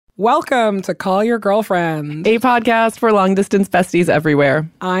Welcome to Call Your Girlfriend, a podcast for long-distance besties everywhere.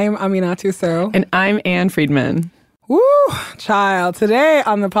 I'm Aminatu So. And I'm Ann Friedman. Woo, child. Today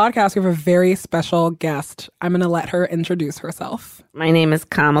on the podcast, we have a very special guest. I'm going to let her introduce herself. My name is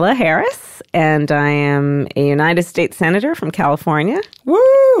Kamala Harris, and I am a United States Senator from California.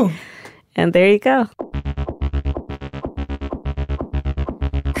 Woo! And there you go.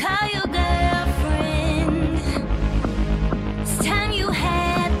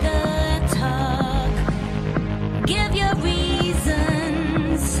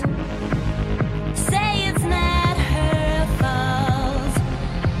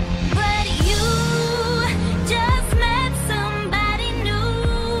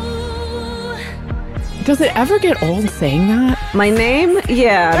 Does it ever get old saying that? My name?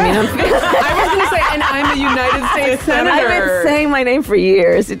 Yeah. I mean, I was going to say, and I'm a United States Senator. I've been saying my name for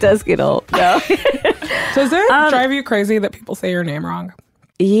years. It does get old. No. So does it drive you crazy that people say your name wrong?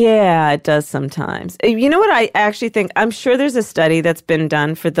 Yeah, it does sometimes. You know what I actually think? I'm sure there's a study that's been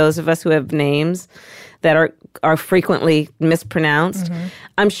done for those of us who have names that are frequently mispronounced. Mm-hmm.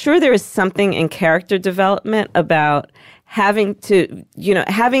 I'm sure there is something in character development about having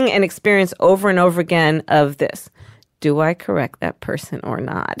an experience over and over again of this. Do I correct that person or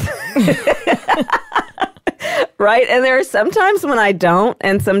not? Right? And there are sometimes when I don't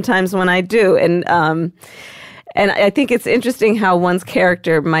and sometimes when I do. And I think it's interesting how one's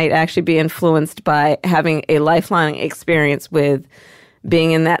character might actually be influenced by having a lifelong experience with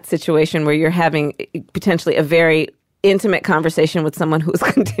being in that situation where you're having potentially a very intimate conversation with someone who's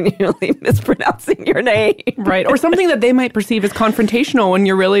continually mispronouncing your name. Right. Or something that they might perceive as confrontational when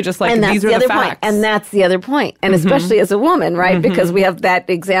you're really just like, these are the facts. And that's the other point. And especially as a woman, right? Mm-hmm. Because we have that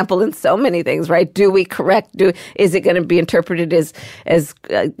example in so many things, right? Do we correct? Is it going to be interpreted as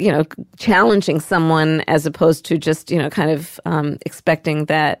challenging someone as opposed to just, kind of expecting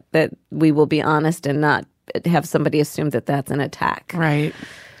that we will be honest and not have somebody assume that that's an attack. Right.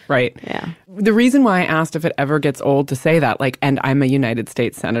 Right. Yeah. The reason why I asked if it ever gets old to say that, and I'm a United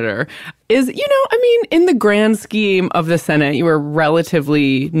States Senator, is, in the grand scheme of the Senate, you were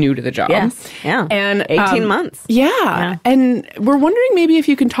relatively new to the job. Yes. Yeah. And 18 months. Yeah. And we're wondering maybe if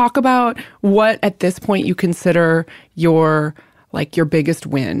you can talk about what at this point you consider your biggest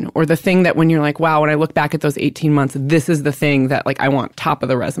win, or the thing that when you're like, wow, when I look back at those 18 months, this is the thing that I want top of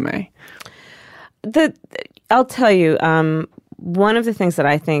the resume. I'll tell you, one of the things that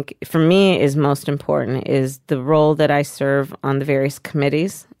I think for me is most important is the role that I serve on the various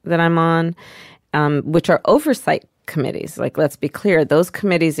committees that I'm on, which are oversight committees. Let's be clear, those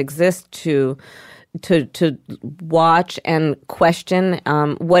committees exist to watch and question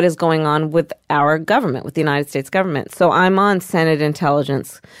what is going on with our government, with the United States government. So I'm on Senate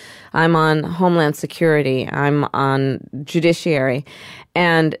Intelligence, I'm on Homeland Security, I'm on Judiciary.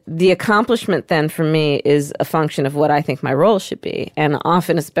 And the accomplishment then for me is a function of what I think my role should be. And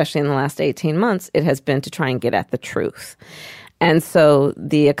often, especially in the last 18 months, it has been to try and get at the truth. And so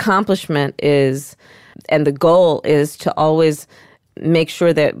the accomplishment is, and the goal is to always make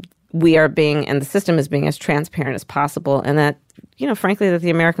sure that we are being, and the system is being as transparent as possible, and that, frankly, that the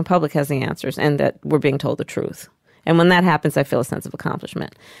American public has the answers and that we're being told the truth. And when that happens, I feel a sense of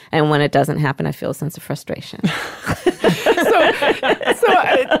accomplishment. And when it doesn't happen, I feel a sense of frustration. So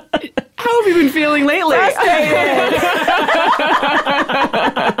how have you been feeling lately? Frustrated.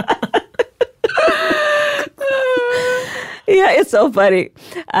 Yeah, it's so funny.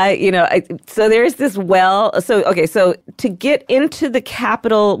 So there's this well. So to get into the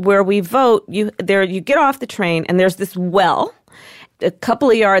Capitol where we vote, you get off the train and there's this well. A couple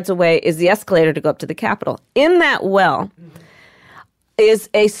of yards away is the escalator to go up to the Capitol. In that well is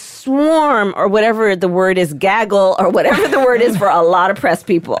a swarm, or whatever the word is, gaggle, or whatever the word is for a lot of press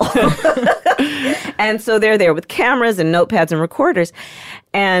people. And so they're there with cameras and notepads and recorders.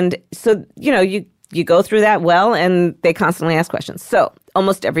 And so, you go through that well and they constantly ask questions. So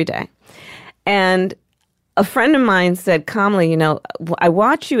almost every day. And a friend of mine said, Kamala, I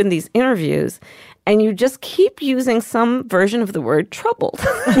watch you in these interviews and you just keep using some version of the word troubled.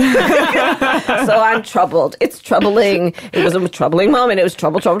 So I'm troubled. It's troubling. It was a troubling moment. It was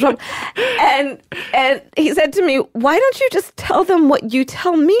trouble. And he said to me, why don't you just tell them what you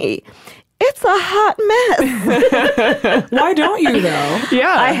tell me? It's a hot mess. Why don't you, though?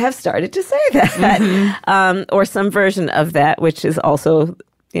 Yeah. I have started to say that. Mm-hmm. Or some version of that, which is also,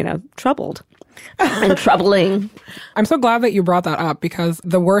 troubled. and troubling. I'm so glad that you brought that up because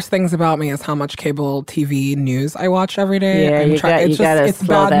the worst things about me is how much cable TV news I watch every day. Yeah, you gotta it's slow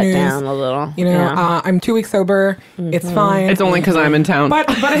bad that news. down a little. You know, Yeah. I'm 2 weeks sober. It's fine. It's only because I'm in town. But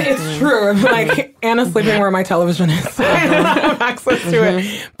it's true. Like Anna's sleeping where my television is. I don't have access to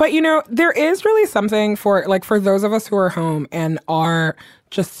it. But you know, there is really something for those of us who are home and are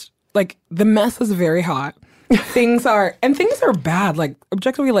just like the mess is very hot. things are bad. Like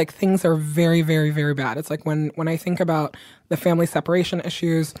objectively, like things are very, very, very bad. It's like when I think about the family separation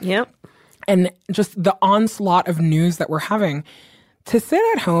issues. Yep. And just the onslaught of news that we're having. To sit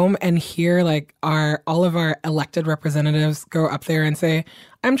at home and hear like all of our elected representatives go up there and say,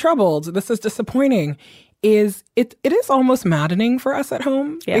 "I'm troubled. This is disappointing." It is almost maddening for us at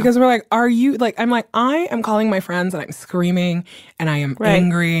home because we're like, are you like, I'm like, I am calling my friends and I'm screaming and I am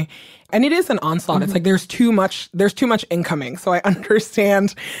angry. And it is an onslaught. It's like there's too much incoming. So I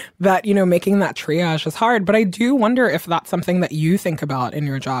understand that, you know, making that triage is hard. But I do wonder if that's something that you think about in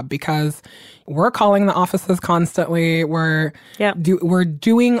your job because we're calling the offices constantly. We're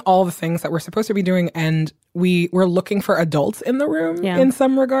doing all the things that we're supposed to be doing, and we're looking for adults in the room in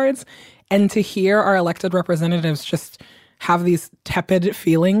some regards. And to hear our elected representatives just have these tepid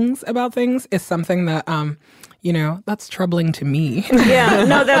feelings about things is something that, you know, that's troubling to me. Yeah,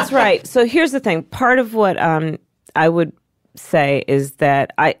 no, that's right. So here's the thing. Part of what I would say is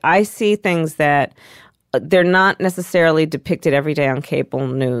that I see things that they're not necessarily depicted every day on cable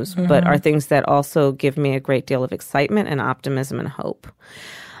news, but are things that also give me a great deal of excitement and optimism and hope.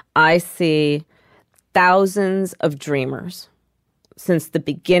 I see thousands of dreamers since the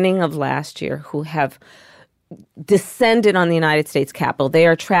beginning of last year who have descended on the United States Capitol. They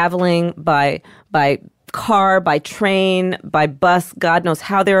are traveling by car, by train, by bus. God knows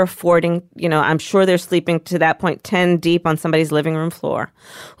how they're affording. You know, I'm sure they're sleeping to that point 10 deep on somebody's living room floor,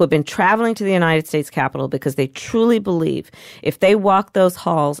 who have been traveling to the United States Capitol because they truly believe if they walk those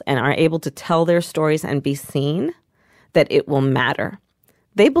halls and are able to tell their stories and be seen, that it will matter.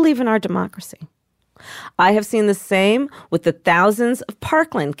 They believe in our democracy. I have seen the same with the thousands of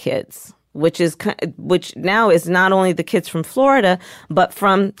Parkland kids, which now is not only the kids from Florida, but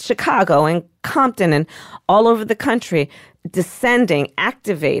from Chicago and Compton and all over the country, descending,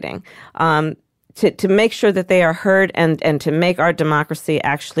 activating, to make sure that they are heard and to make our democracy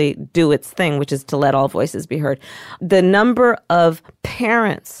actually do its thing, which is to let all voices be heard. The number of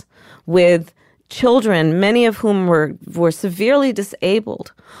parents with children, many of whom were severely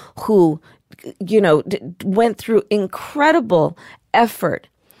disabled, who went through incredible effort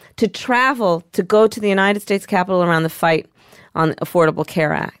to travel to go to the United States Capitol around the fight on the Affordable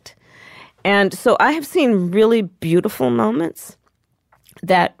Care Act. And so I have seen really beautiful moments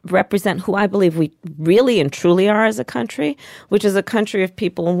that represent who I believe we really and truly are as a country, which is a country of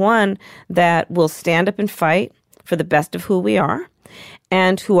people, one, that will stand up and fight for the best of who we are,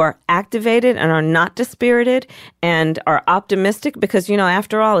 and who are activated and are not dispirited and are optimistic because, you know,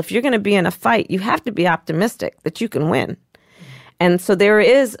 after all, if you're going to be in a fight, you have to be optimistic that you can win. And so there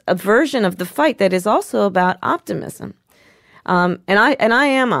is a version of the fight that is also about optimism. And I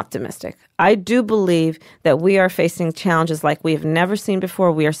am optimistic. I do believe that we are facing challenges like we have never seen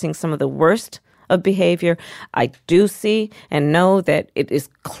before. We are seeing some of the worst of behavior. I do see and know that it is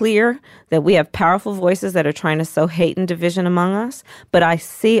clear that we have powerful voices that are trying to sow hate and division among us. But I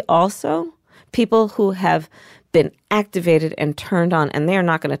see also people who have been activated and turned on, and they are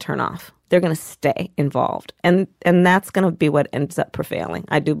not going to turn off. They're going to stay involved. And that's going to be what ends up prevailing.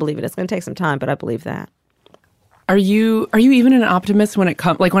 I do believe it. It's going to take some time, but I believe that. Are you even an optimist when it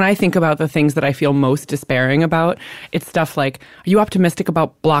comes, like when I think about the things that I feel most despairing about, it's stuff like, are you optimistic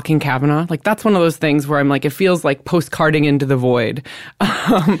about blocking Kavanaugh? Like that's one of those things where I'm like, it feels like postcarding into the void.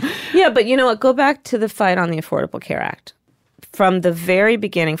 Yeah, but you know what? Go back to the fight on the Affordable Care Act. From the very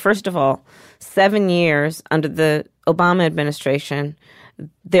beginning, first of all, 7 years under the Obama administration,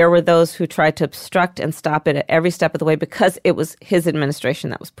 there were those who tried to obstruct and stop it at every step of the way because it was his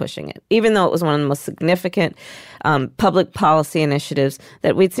administration that was pushing it, even though it was one of the most significant public policy initiatives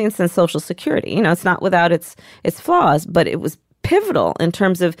that we'd seen since Social Security. You know, it's not without its flaws, but it was pivotal in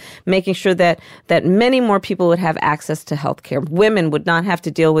terms of making sure that many more people would have access to health care. Women would not have to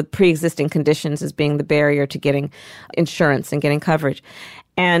deal with pre-existing conditions as being the barrier to getting insurance and getting coverage.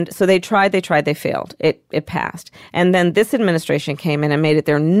 And so they tried, they failed. It passed. And then this administration came in and made it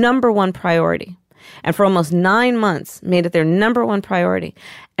their number one priority. And for almost 9 months, made it their number one priority.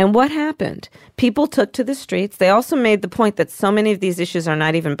 And what happened? People took to the streets. They also made the point that so many of these issues are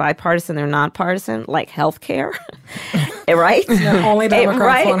not even bipartisan, they're nonpartisan, like health care. Right? Only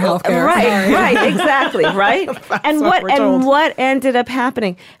Democrats want healthcare. Right, exactly, right? And what ended up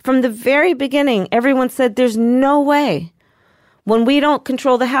happening? From the very beginning, everyone said there's no way. When we don't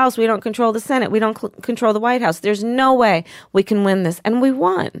control the House, we don't control the Senate, we don't control the White House, there's no way we can win this. And we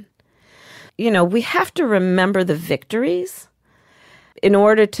won. We have to remember the victories in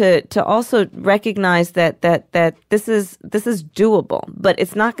order to also recognize that this is doable, but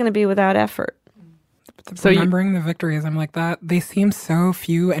it's not going to be without effort. So remembering the victories, I'm like that. They seem so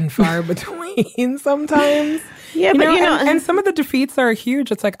few and far between sometimes. Yeah, and some of the defeats are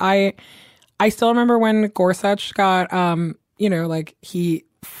huge. It's like I still remember when Gorsuch got, he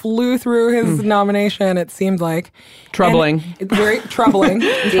flew through his nomination. It seemed like troubling, very troubling,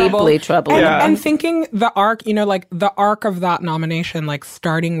 deeply troubling. And thinking the arc, the arc of that nomination, like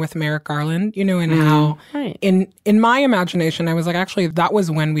starting with Merrick Garland, and how in my imagination, I was like, actually, that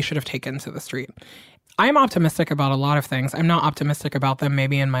was when we should have taken to the street. I'm optimistic about a lot of things. I'm not optimistic about them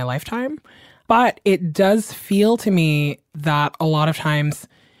maybe in my lifetime, but it does feel to me that a lot of times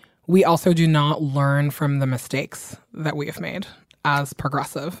we also do not learn from the mistakes that we have made as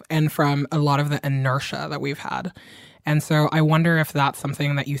progressive and from a lot of the inertia that we've had. And so I wonder if that's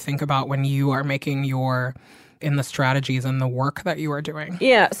something that you think about when you are making in the strategies and the work that you are doing.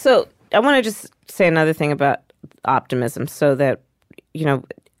 Yeah. So I want to just say another thing about optimism so that,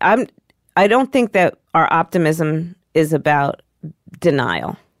 I don't think that our optimism is about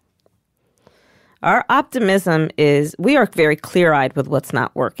denial. Our optimism is we are very clear-eyed with what's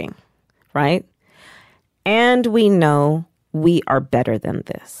not working, right? And we know we are better than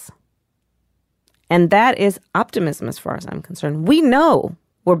this. And that is optimism as far as I'm concerned. We know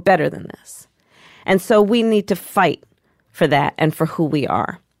we're better than this. And so we need to fight for that and for who we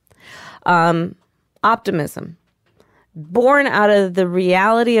are. Optimism, born out of the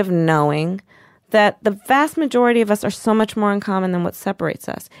reality of knowing that the vast majority of us are so much more in common than what separates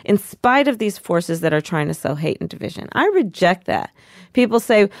us, in spite of these forces that are trying to sow hate and division. I reject that. People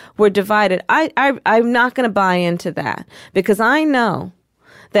say we're divided. I'm not going to buy into that because I know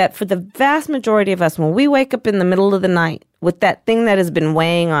that for the vast majority of us, when we wake up in the middle of the night with that thing that has been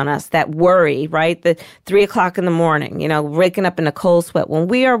weighing on us, that worry, right? The 3 o'clock in the morning, waking up in a cold sweat. When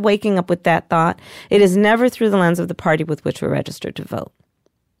we are waking up with that thought, it is never through the lens of the party with which we're registered to vote.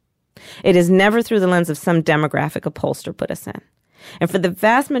 It is never through the lens of some demographic a pollster put us in. And for the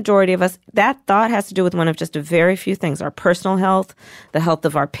vast majority of us, that thought has to do with one of just a very few things: our personal health, the health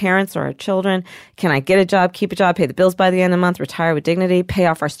of our parents or our children. Can I get a job, keep a job, pay the bills by the end of the month, retire with dignity, pay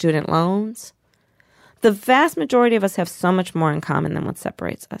off our student loans? The vast majority of us have so much more in common than what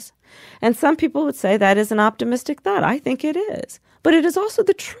separates us. And some people would say that is an optimistic thought. I think it is. But it is also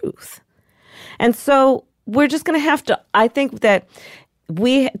the truth. And so we're just going to have to, I think that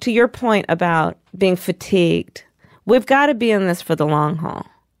to your point about being fatigued, we've got to be in this for the long haul.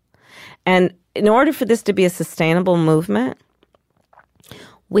 And in order for this to be a sustainable movement,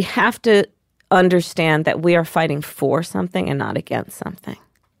 we have to understand that we are fighting for something and not against something.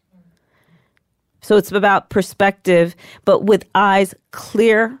 So it's about perspective, but with eyes,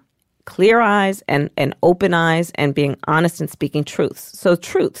 clear eyes and open eyes, and being honest and speaking truths. So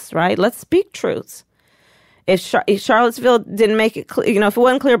truths, right? Let's speak truths. If Charlottesville didn't make it clear, if it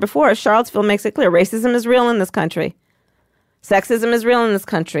wasn't clear before, Charlottesville makes it clear. Racism is real in this country. Sexism is real in this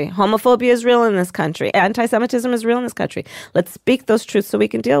country. Homophobia is real in this country. Anti-Semitism is real in this country. Let's speak those truths so we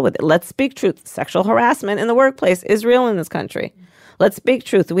can deal with it. Let's speak truth. Sexual harassment in the workplace is real in this country. Let's speak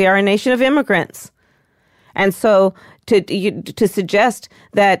truth. We are a nation of immigrants. And so to suggest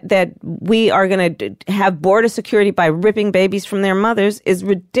that we are going to have border security by ripping babies from their mothers is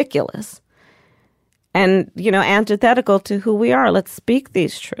ridiculous. And, antithetical to who we are. Let's speak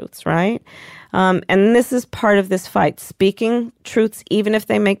these truths, right? And this is part of this fight, speaking truths even if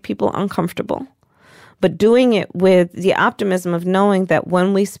they make people uncomfortable, but doing it with the optimism of knowing that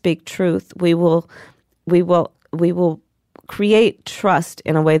when we speak truth, we will create trust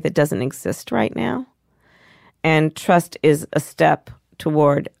in a way that doesn't exist right now. And trust is a step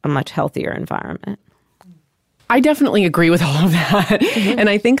toward a much healthier environment. I definitely agree with all of that. Mm-hmm. And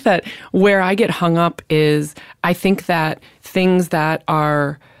I think that where I get hung up is I think that things that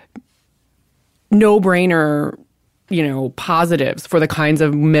are no-brainer, positives for the kinds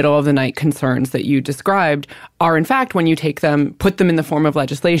of middle-of-the-night concerns that you described are, in fact, when you take them, put them in the form of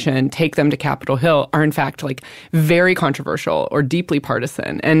legislation, take them to Capitol Hill, are, in fact, very controversial or deeply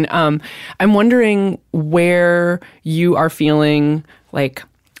partisan. And I'm wondering where you are feeling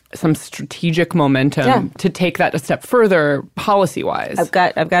some strategic momentum to take that a step further policy-wise. I've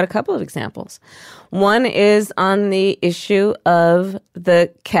got a couple of examples. One is on the issue of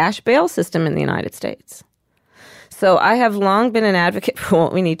the cash bail system in the United States. So I have long been an advocate for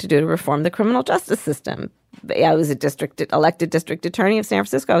what we need to do to reform the criminal justice system. I was elected district attorney of San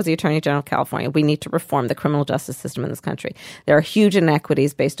Francisco. I was the attorney general of California. We need to reform the criminal justice system in this country. There are huge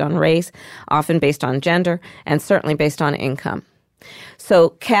inequities based on race, often based on gender, and certainly based on income. So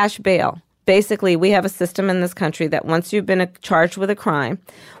cash bail. Basically, we have a system in this country that once you've been charged with a crime,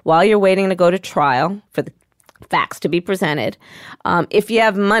 while you're waiting to go to trial for the facts to be presented, if you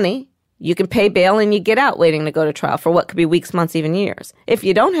have money, you can pay bail and you get out waiting to go to trial for what could be weeks, months, even years. If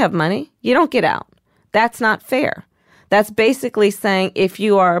you don't have money, you don't get out. That's not fair. That's basically saying if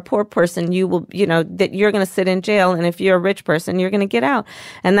you are a poor person, you will, that you're going to sit in jail. And if you're a rich person, you're going to get out.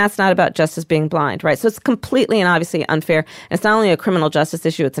 And that's not about justice being blind, right? So it's completely and obviously unfair. And it's not only a criminal justice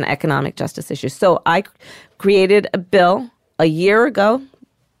issue, it's an economic justice issue. So I created a bill a year ago,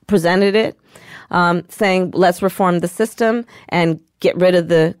 presented it, saying let's reform the system and get rid of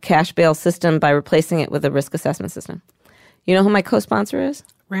the cash bail system by replacing it with a risk assessment system. You know who my co-sponsor is?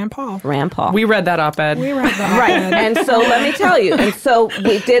 Rand Paul. Rand Paul. We read that op-ed. Right. And so let me tell you. And so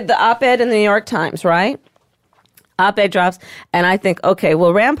we did the op-ed in the New York Times, right? Op-ed drops. And I think, okay,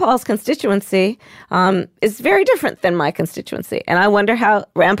 well, Rand Paul's constituency is very different than my constituency. And I wonder how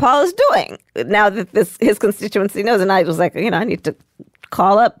Rand Paul is doing now that his constituency knows. And I was like, I need to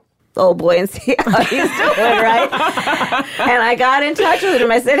call up old boy and see how he's doing, right? And I got in touch with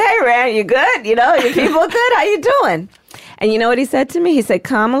him. I said, hey, Rand, you good? Your people good? How you doing? And you know what he said to me? He said,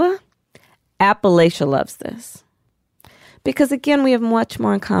 Kamala, Appalachia loves this. Because, again, we have much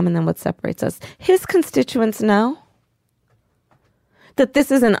more in common than what separates us. His constituents know that this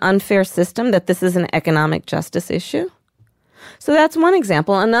is an unfair system, that this is an economic justice issue. So that's one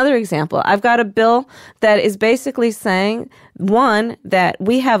example. Another example, I've got a bill that is basically saying, one, that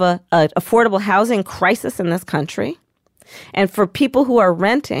we have a affordable housing crisis in this country. And for people who are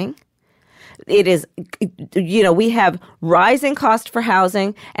renting, it is, we have rising cost for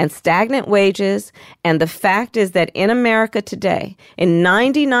housing and stagnant wages. And the fact is that in America today, in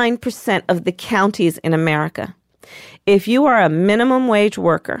 99% of the counties in America, if you are a minimum wage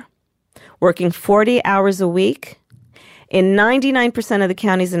worker working 40 hours a week, in 99% of the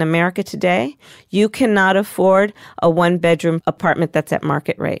counties in America today, you cannot afford a one-bedroom apartment that's at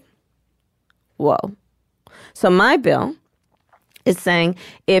market rate. Whoa. So my bill is saying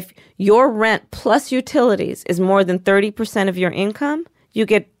if your rent plus utilities is more than 30% of your income, you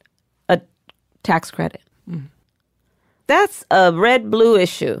get a tax credit. Mm. That's a red-blue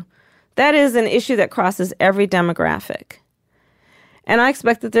issue. That is an issue that crosses every demographic. And I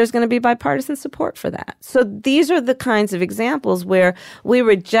expect that there's going to be bipartisan support for that. So these are the kinds of examples where we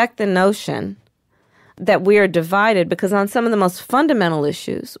reject the notion that we are divided, because on some of the most fundamental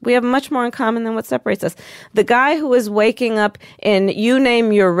issues, we have much more in common than what separates us. The guy who is waking up in, you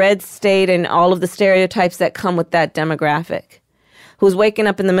name your red state and all of the stereotypes that come with that demographic, who's waking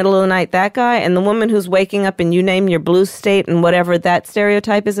up in the middle of the night, that guy, and the woman who's waking up in, you name your blue state and whatever that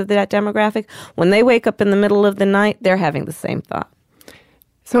stereotype is of that demographic, when they wake up in the middle of the night, they're having the same thought.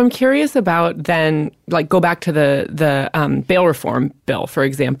 So I'm curious about then, go back to the bail reform bill, for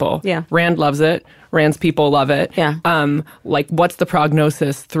example. Yeah. Rand loves it. Rand's people love it. Yeah. What's the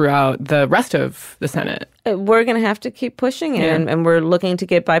prognosis throughout the rest of the Senate? We're going to have to keep pushing it, and we're looking to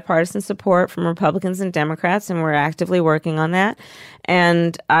get bipartisan support from Republicans and Democrats, and we're actively working on that.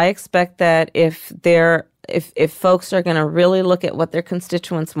 And I expect that if folks are going to really look at what their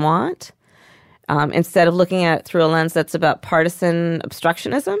constituents want, instead of looking at it through a lens that's about partisan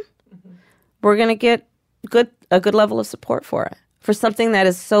obstructionism, we're going to get a good level of support for it, for something that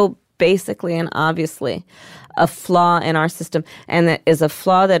is so basically and obviously a flaw in our system, and that is a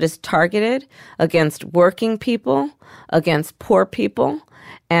flaw that is targeted against working people, against poor people,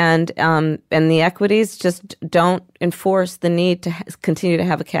 and the equities just don't enforce the need to continue to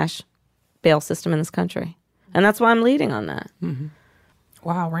have a cash bail system in this country. And that's why I'm leading on that. Mm-hmm.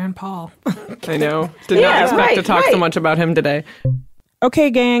 Wow, Rand Paul. I know. Did not expect to talk so much about him today.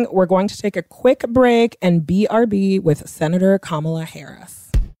 Okay, gang, we're going to take a quick break and BRB with Senator Kamala Harris.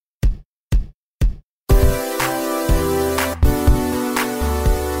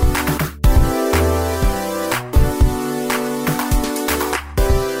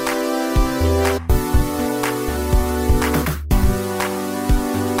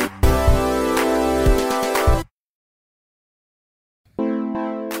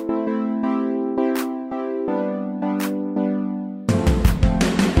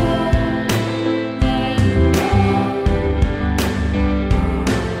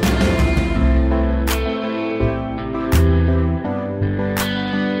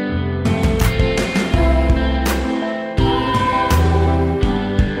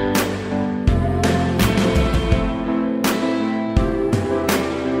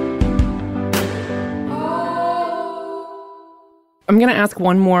 going to ask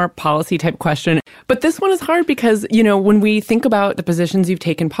one more policy type question, but this one is hard because, when we think about the positions you've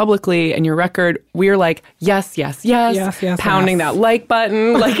taken publicly and your record, we're like, yes, pounding that like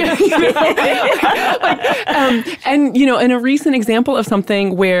button, and, in a recent example of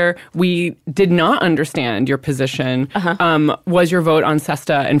something where we did not understand your position was your vote on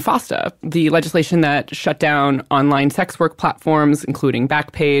SESTA and FOSTA, the legislation that shut down online sex work platforms, including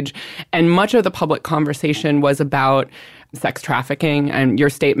Backpage, and much of the public conversation was about sex trafficking, and your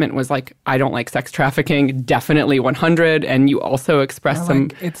statement was like, I don't like sex trafficking, definitely 100, and you also expressed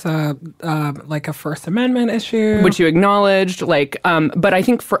it's a First Amendment issue, which you acknowledged, but I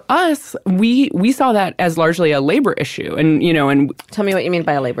think for us, we saw that as largely a labor issue, and tell me what you mean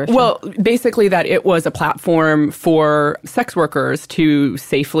by a labor issue. Well, basically that it was a platform for sex workers to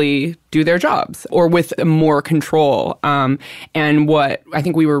safely do their jobs or with more control, and what I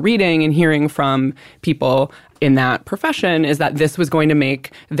think we were reading and hearing from people in that profession is that this was going to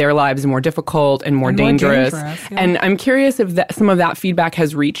make their lives more difficult and more dangerous. Yeah. And I'm curious if some of that feedback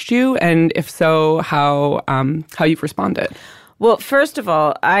has reached you, and if so, how you've responded. Well, first of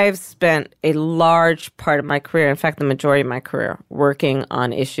all, I've spent a large part of my career, in fact, the majority of my career, working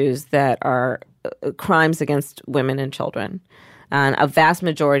on issues that are crimes against women and children, and a vast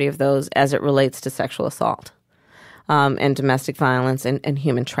majority of those as it relates to sexual assault and domestic violence and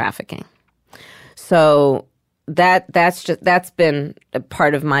human trafficking. So that's been a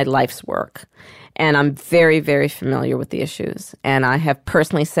part of my life's work. And I'm very, very familiar with the issues. And I have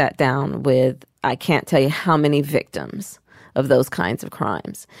personally sat down with, I can't tell you how many victims of those kinds of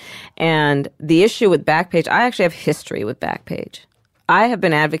crimes. And the issue with Backpage, I actually have history with Backpage. I have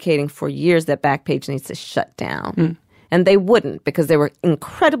been advocating for years that Backpage needs to shut down. And they wouldn't, because they were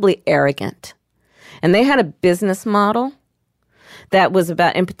incredibly arrogant. And they had a business model that was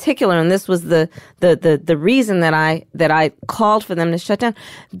about, in particular, and this was the reason that I called for them to shut down.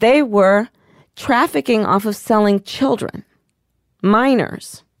 They were trafficking off of selling children,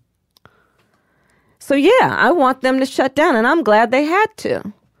 minors. So yeah, I want them to shut down, and I'm glad they had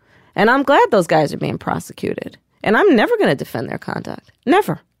to, and I'm glad those guys are being prosecuted. And I'm never going to defend their conduct,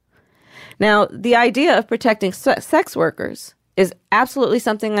 never. Now, the idea of protecting sex workers is absolutely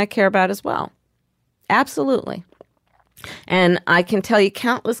something I care about as well, absolutely. And I can tell you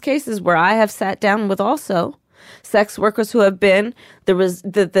countless cases where I have sat down with also sex workers who have been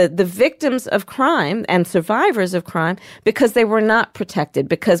the victims of crime and survivors of crime because they were not protected,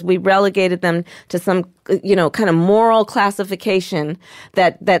 because we relegated them to some kind of moral classification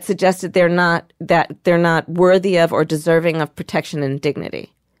that suggested they're not worthy of or deserving of protection and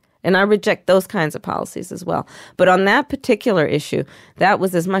dignity. And I reject those kinds of policies as well. But on that particular issue, that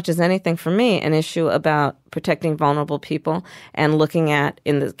was as much as anything for me an issue about protecting vulnerable people and looking at,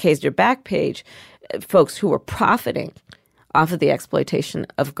 in the case of your Backpage, folks who were profiting off of the exploitation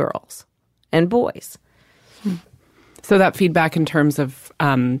of girls and boys. So that feedback in terms of,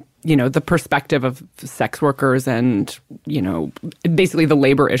 the perspective of sex workers and, basically the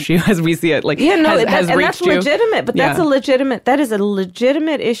labor issue as we see it, has and reached that's you. legitimate, but that is a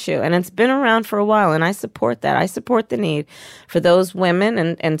legitimate issue, and it's been around for a while, and I support that. I support the need for those women,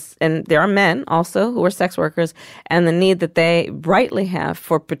 and there are men also who are sex workers, and the need that they rightly have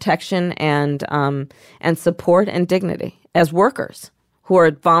for protection and support and dignity as workers who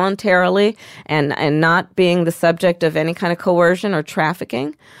are voluntarily and not being the subject of any kind of coercion or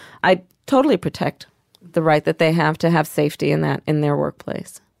trafficking. I totally protect the right that they have to have safety in their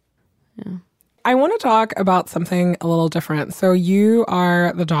workplace. Yeah. I want to talk about something a little different. So you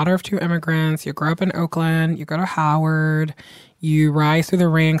are the daughter of two immigrants. You grew up in Oakland. You go to Howard. You rise through the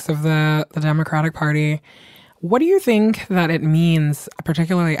ranks of the Democratic Party. What do you think that it means,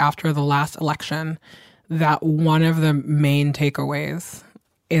 particularly after the last election, that one of the main takeaways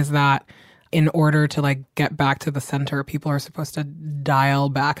is that in order to get back to the center, people are supposed to dial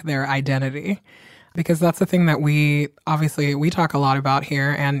back their identity? Because that's the thing that we talk a lot about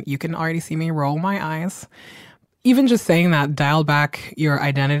here, and you can already see me roll my eyes. Even just saying that, dial back your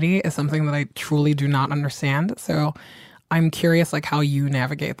identity, is something that I truly do not understand. So I'm curious how you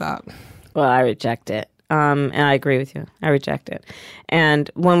navigate that. Well, I reject it. And I agree with you. I reject it. And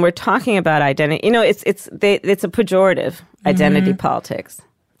when we're talking about identity, it's a pejorative, identity politics.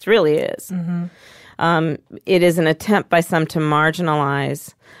 It really is. Mm-hmm. It is an attempt by some to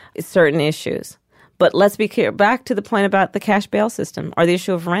marginalize certain issues. But let's be clear, back to the point about the cash bail system or the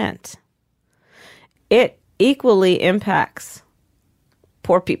issue of rent. It equally impacts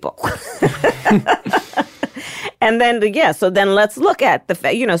poor people. And then, so then let's look at the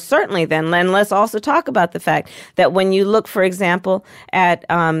fact, certainly then let's also talk about the fact that when you look, for example, at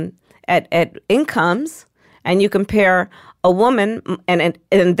incomes and you compare a woman and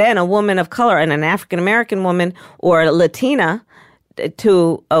then a woman of color and an African American woman or a Latina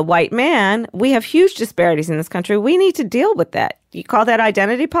to a white man, we have huge disparities in this country. We need to deal with that. You call that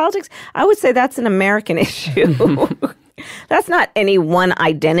identity politics? I would say that's an American issue. That's not any one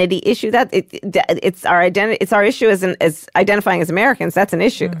identity issue. It's our identity. It's our issue as identifying as Americans. That's an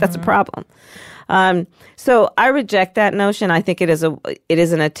issue. That's a problem. So I reject that notion. I think it is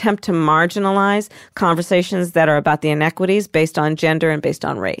an attempt to marginalize conversations that are about the inequities based on gender and based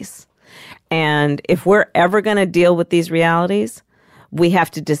on race. And if we're ever going to deal with these realities, we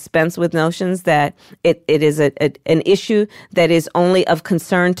have to dispense with notions that it is an issue that is only of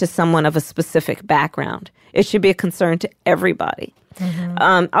concern to someone of a specific background. It should be a concern to everybody.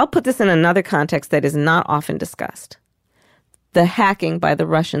 I'll put this in another context that is not often discussed. The hacking by the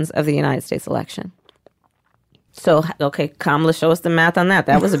Russians of the United States election. So, okay, Kamala, show us the math on that.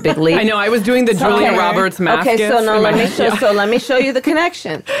 That was a big leap. I know. I was doing the Julia Roberts math. Okay, so let me show you the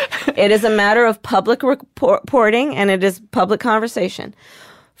connection. It is a matter of public reporting, and it is public conversation.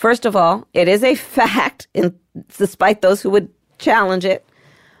 First of all, it is a fact, despite those who would challenge it,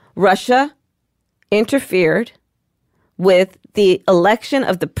 Russia interfered with the election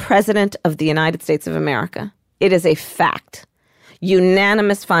of the President of the United States of America. It is a fact.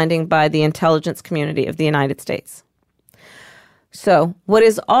 Unanimous finding by the intelligence community of the United States. So what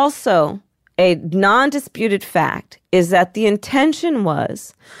is also a non-disputed fact is that the intention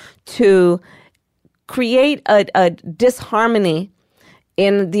was to create a disharmony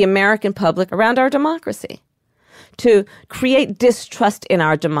in the American public around our democracy, to create distrust in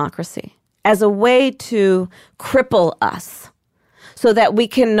our democracy as a way to cripple us so that we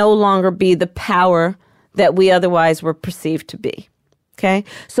can no longer be the power that we otherwise were perceived to be. Okay?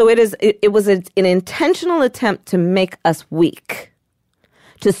 So it was an intentional attempt to make us weak,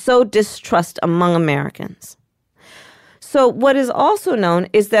 to sow distrust among Americans. So what is also known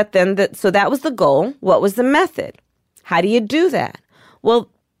is that so that was the goal. What was the method? How do you do that? Well,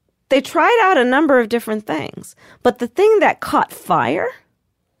 they tried out a number of different things, but the thing that caught fire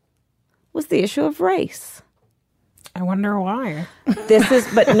was the issue of race. I wonder why. But see,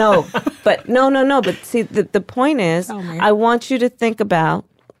 the point is, I want you to think about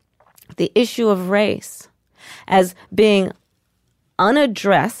the issue of race as being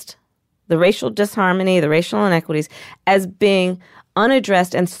unaddressed, the racial disharmony, the racial inequities, as being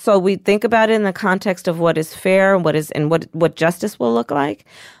unaddressed. And so we think about it in the context of what is fair and what justice will look like.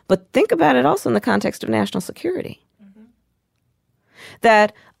 But think about it also in the context of national security.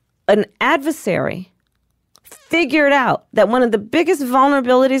 That an adversary figured out that one of the biggest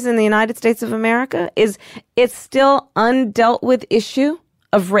vulnerabilities in the United States of America is its still undealt with issue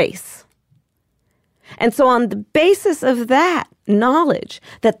of race. And so on the basis of that knowledge,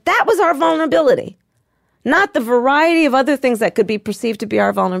 that was our vulnerability, not the variety of other things that could be perceived to be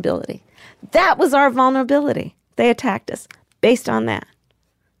our vulnerability. That was our vulnerability. They attacked us based on that.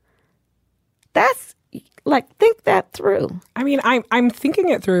 That's think that through. I mean, I'm thinking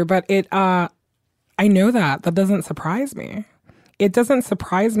it through, but I know that doesn't surprise me. It doesn't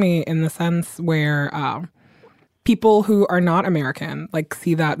surprise me in the sense where people who are not American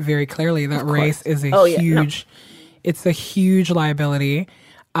see that very clearly, that race is it's a huge liability.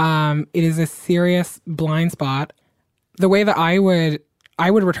 It is a serious blind spot. The way that I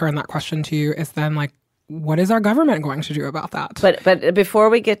would return that question to you is then what is our government going to do about that? But before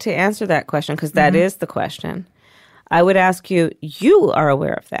we get to answer that question, because that is the question, I would ask you are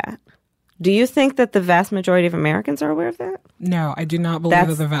aware of that. Do you think that the vast majority of Americans are aware of that? No, I do not believe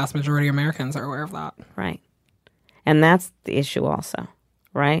that the vast majority of Americans are aware of that. Right. And that's the issue also,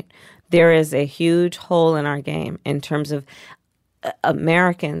 right? There is a huge hole in our game in terms of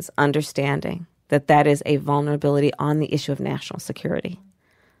Americans understanding that is a vulnerability on the issue of national security.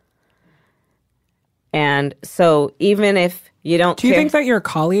 And so even if you don't Do you think that your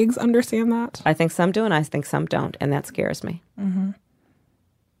colleagues understand that? I think some do, and I think some don't, and that scares me. Mm-hmm.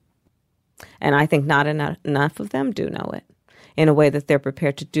 And I think not enough of them do know it in a way that they're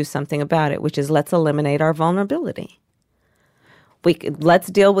prepared to do something about it, which is let's eliminate our vulnerability. Let's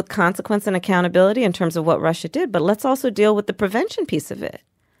deal with consequence and accountability in terms of what Russia did, but let's also deal with the prevention piece of it,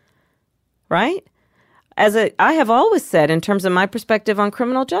 right? I have always said in terms of my perspective on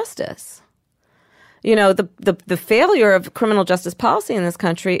criminal justice, the failure of criminal justice policy in this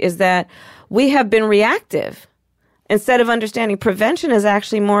country is that we have been reactive. Instead of understanding prevention is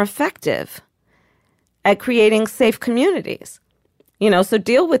actually more effective at creating safe communities. So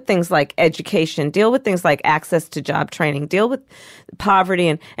deal with things like education, deal with things like access to job training, deal with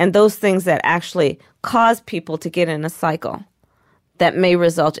poverty and those things that actually cause people to get in a cycle that may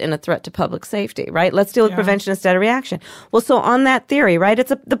result in a threat to public safety, right? Let's deal with prevention instead of reaction. Well, so on that theory, right,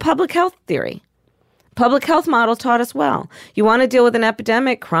 it's the public health theory. Public health model taught us well. You want to deal with an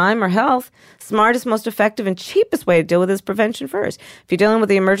epidemic, crime, or health, smartest, most effective, and cheapest way to deal with it is prevention first. If you're dealing with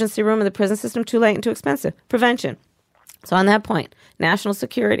the emergency room or the prison system, too late and too expensive. Prevention. So on that point, national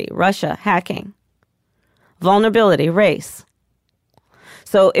security, Russia, hacking, vulnerability, race.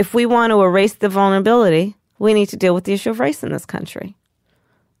 So if we want to erase the vulnerability, we need to deal with the issue of race in this country.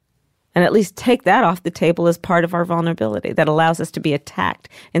 And at least take that off the table as part of our vulnerability that allows us to be attacked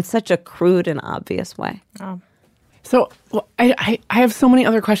in such a crude and obvious way. Oh. So I have so many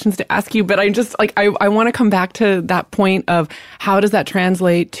other questions to ask you, but I just I want to come back to that point of how does that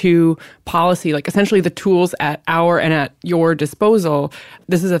translate to policy? Like essentially the tools at our and at your disposal.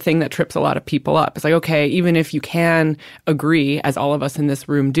 This is a thing that trips a lot of people up. It's like, okay, even if you can agree, as all of us in this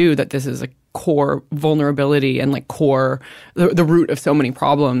room do, that this is a core vulnerability and like core the root of so many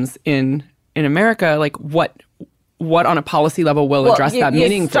problems in America, like what on a policy level will address that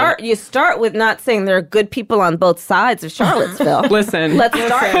meaningfully? You start with not saying there are good people on both sides of Charlottesville. Listen. Let's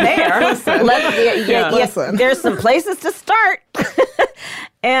start there. Listen. There's some places to start.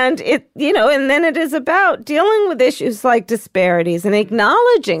 And and then it is about dealing with issues like disparities and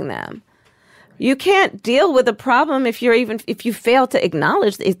acknowledging them. You can't deal with a problem if you fail to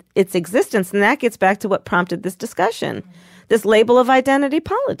acknowledge its existence. And that gets back to what prompted this discussion, this label of identity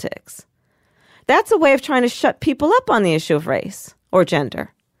politics. That's a way of trying to shut people up on the issue of race or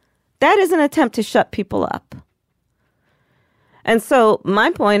gender. That is an attempt to shut people up. And so my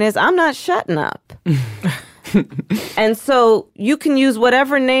point is, I'm not shutting up. And so you can use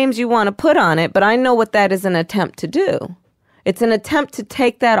whatever names you want to put on it, but I know what that is an attempt to do. It's an attempt to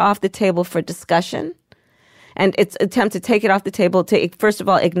take that off the table for discussion. And it's an attempt to take it off the table to, first of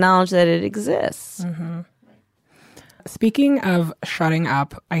all, acknowledge that it exists. Mm-hmm. Speaking of shutting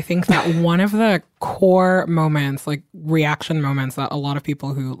up, I think that one of the core moments, like reaction moments that a lot of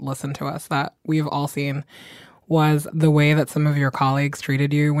people who listen to us that we've all seen was the way that some of your colleagues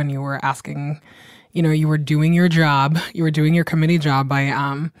treated you when you were asking, you were doing your job, you were doing your committee job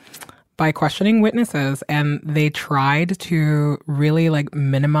by questioning witnesses, and they tried to really like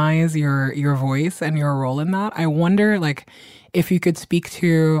minimize your voice and your role in that. I wonder like if you could speak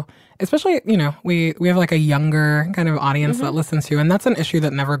to, especially, we have like a younger kind of audience that listens to you, and that's an issue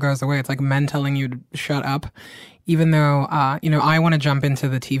that never goes away. It's like men telling you to shut up, even though, I want to jump into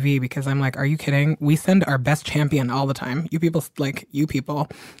the TV because I'm like, are you kidding? We send our best champion all the time. You people,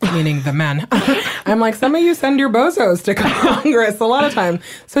 meaning the men. I'm like, some of you send your bozos to Congress a lot of time.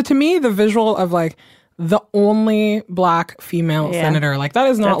 So to me, the visual of like, the only black female senator, like that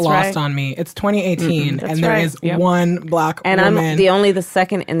is not lost on me. It's 2018, and there is one black and woman. I'm only the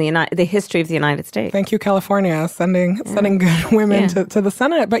second in the history of the United States. Thank you, California, sending good women to the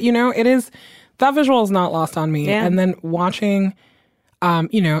Senate. But it is, that visual is not lost on me. Yeah. And then watching, and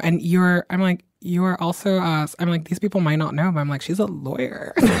I'm like, you are also, I'm like, these people might not know, but I'm like, she's a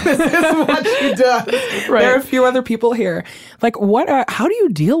lawyer. This is what she does. Right. There are a few other people here. Like, how do you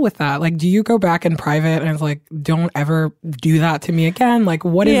deal with that? Like, do you go back in private and it's like, don't ever do that to me again? Like,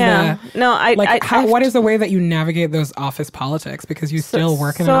 what is what is the way that you navigate those office politics? Because you still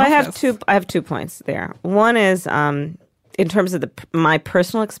work in an office. So I have 2 points there. One is, in terms of my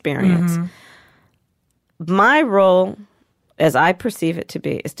personal experience, my role, as I perceive it to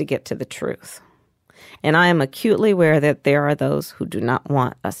be, is to get to the truth. And I am acutely aware that there are those who do not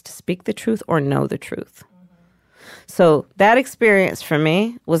want us to speak the truth or know the truth. So that experience for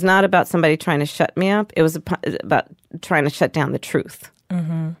me was not about somebody trying to shut me up. It was about trying to shut down the truth.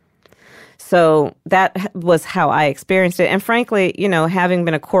 So that was how I experienced it. And frankly, having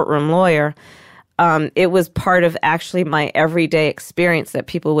been a courtroom lawyer, it was part of actually my everyday experience that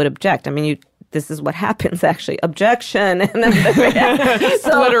people would object. I mean, this is what happens, actually. Objection. And then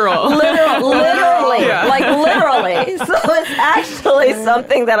literally. Like literally. So it's actually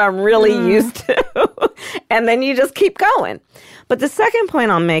something that I'm really used to. And then you just keep going. But the second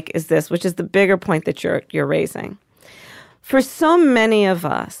point I'll make is this, which is the bigger point that you're raising. For so many of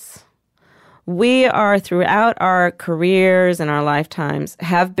us, we are, throughout our careers and our lifetimes,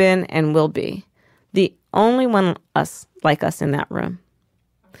 have been and will be the only one like us in that room.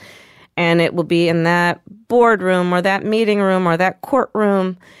 And it will be in that boardroom or that meeting room or that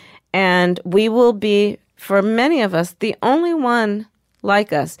courtroom. And we will be, for many of us, the only one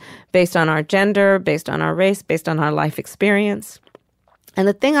like us based on our gender, based on our race, based on our life experience. And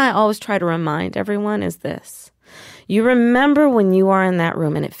the thing I always try to remind everyone is this. You remember when you are in that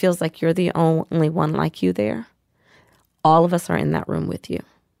room and it feels like you're the only one like you there? All of us are in that room with you.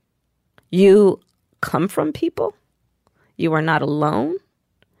 You come from people. You are not alone.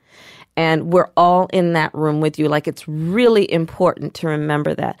 And we're all in that room with you. Like, it's really important to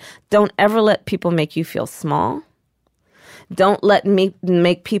remember that. Don't ever let people make you feel small. Don't let me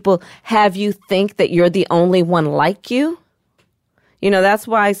make people have you think that you're the only one like you. You know, that's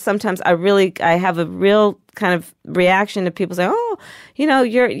why sometimes I have a real kind of reaction to people saying, oh,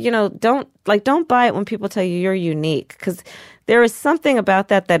 don't buy it when people tell you you're unique. Because there is something about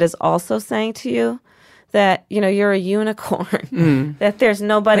that is also saying to you that, you're a unicorn, that there's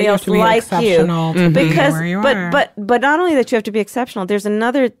nobody else like you. Because, but not only that you have to be exceptional, there's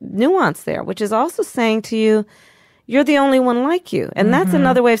another nuance there, which is also saying to you, you're the only one like you. And that's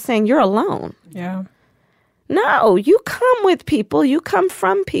another way of saying you're alone. Yeah. No, you come with people. You come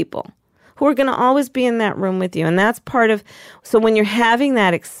from people who are going to always be in that room with you. And that's part of, so when you're having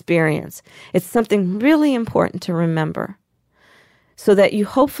that experience, it's something really important to remember so that you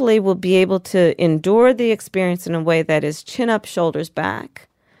hopefully will be able to endure the experience in a way that is chin up, shoulders back,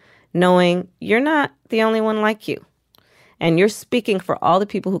 knowing you're not the only one like you. And you're speaking for all the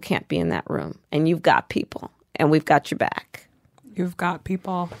people who can't be in that room. And you've got people, and we've got your back. You've got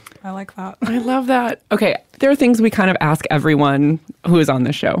people. I like that. I love that. Okay, there are things we kind of ask everyone who is on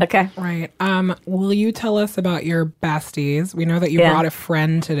the show. Okay. Right. Will you tell us about your besties? We know that you brought a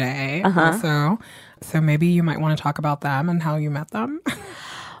friend today also. So maybe you might want to talk about them and how you met them.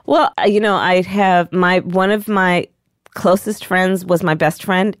 Well, I have one of my closest friends was my best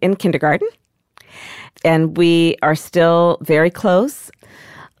friend in kindergarten. And we are still very close.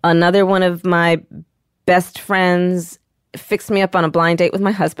 Another one of my best friends fixed me up on a blind date with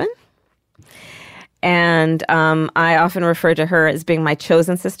my husband. And I often refer to her as being my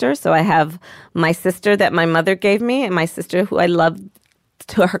chosen sister. So I have my sister that my mother gave me and my sister who I love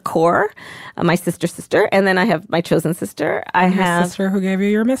to her core, my sister. And then I have my chosen sister. Your sister who gave you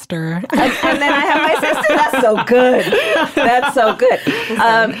your mister. And then I have my sister. That's so good. That's so good.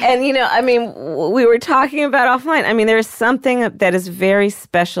 And, we were talking about offline. There's something that is very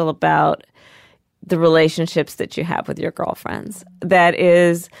special about the relationships that you have with your girlfriends. That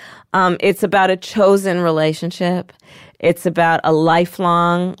is, it's about a chosen relationship. It's about a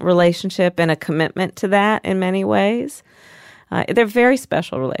lifelong relationship and a commitment to that in many ways. They're very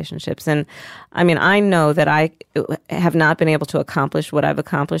special relationships. And I know that I have not been able to accomplish what I've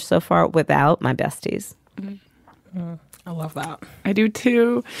accomplished so far without my besties. Mm-hmm. I love that. I do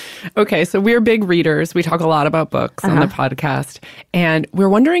too. Okay, so we're big readers. We talk a lot about books on the podcast. And we're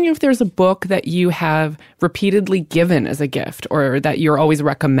wondering if there's a book that you have repeatedly given as a gift or that you're always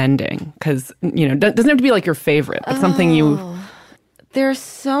recommending. Because, doesn't have to be like your favorite, but something you... There's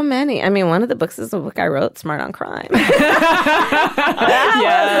so many. One of the books is a book I wrote, Smart on Crime. Yes.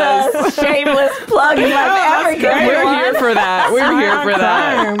 Was a shameless plug if I've ever given We're one. here for that. We're here for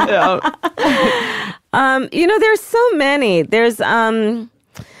that. Yeah. There's so many. There's, a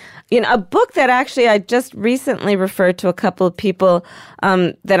book that actually I just recently referred to a couple of people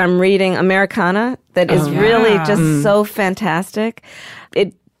that I'm reading, Americana, that is really just so fantastic.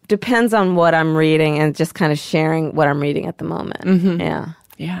 It depends on what I'm reading and just kind of sharing what I'm reading at the moment. Mm-hmm.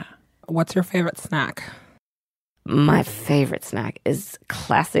 Yeah. What's your favorite snack? My favorite snack is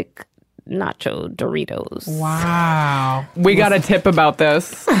classic nacho Doritos. Wow. We got a tip about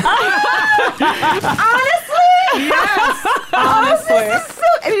this. Honestly? Yes. Honestly.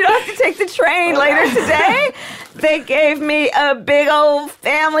 And you don't have to take the train later today. They gave me a big old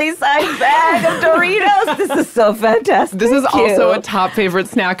family-sized bag of Doritos. This is so fantastic. This is Thank also you. a top favorite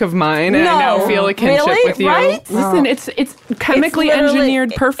snack of mine, and I now feel a kinship really? with you. Right? Listen, it's chemically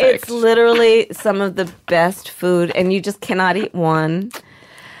engineered perfect. It's literally some of the best food, and you just cannot eat one.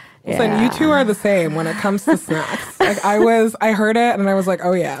 Listen, you two are the same when it comes to snacks. I heard it and I was like,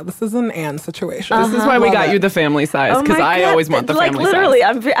 oh yeah, this is an and situation. This is why we got you the family size, because I always want the family literally,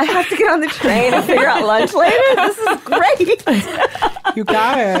 size. I have to get on the train and figure out lunch later. This is great. You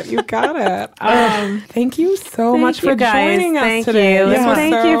got it. Thank you so much for joining us today.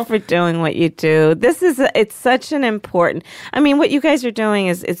 Thank you for doing what you do. It's such an important, what you guys are doing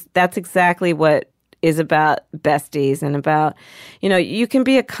is that's exactly what is about besties and about, you can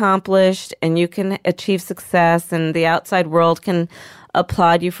be accomplished and you can achieve success and the outside world can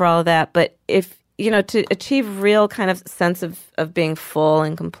applaud you for all of that. But if, to achieve real kind of sense of being full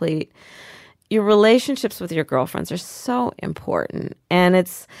and complete, your relationships with your girlfriends are so important. And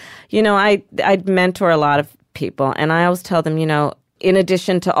it's, I mentor a lot of people and I always tell them, in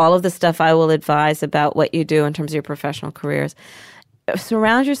addition to all of the stuff I will advise about what you do in terms of your professional careers,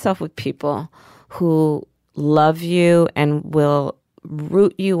 surround yourself with people who love you and will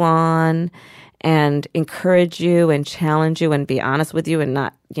root you on and encourage you and challenge you and be honest with you and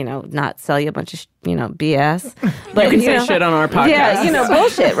not sell you a bunch of, BS. But you can say shit on our podcast. Yeah,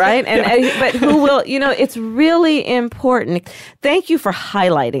 bullshit, right? But who will, it's really important. Thank you for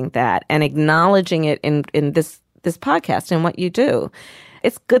highlighting that and acknowledging it in this podcast and what you do.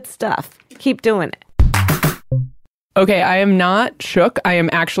 It's good stuff. Keep doing it. Okay, I am not shook. I am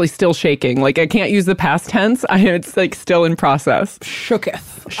actually still shaking. Like, I can't use the past tense. It's like still in process.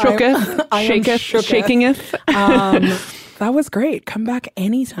 Shooketh. Shaketh. Shakingeth. That was great. Come back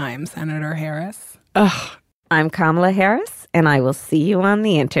anytime, Senator Harris. Ugh. I'm Kamala Harris, and I will see you on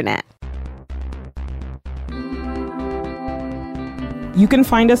the internet. You can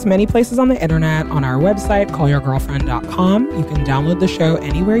find us many places on the internet, on our website, callyourgirlfriend.com. You can download the show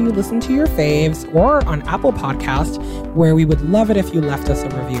anywhere you listen to your faves, or on Apple Podcast, where we would love it if you left us a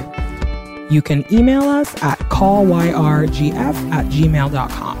review. You can email us at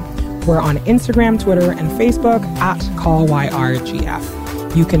callyrgf@gmail.com. We're on Instagram, Twitter, and Facebook at callyrgf.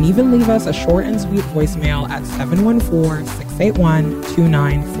 You can even leave us a short and sweet voicemail at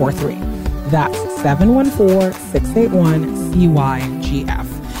 714-681-2943. That's 714-681-CYGF.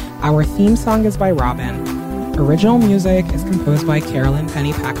 Our theme song is by Robin. Original music is composed by Carolyn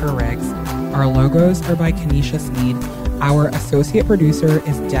Pennypacker Riggs. Our logos are by Kenesha Sneed. Our associate producer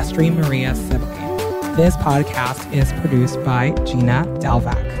is Destry Maria Sibley. This podcast is produced by Gina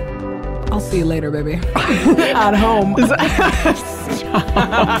Delvac. I'll see you later, baby. At home.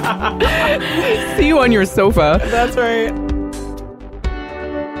 See you on your sofa. That's right.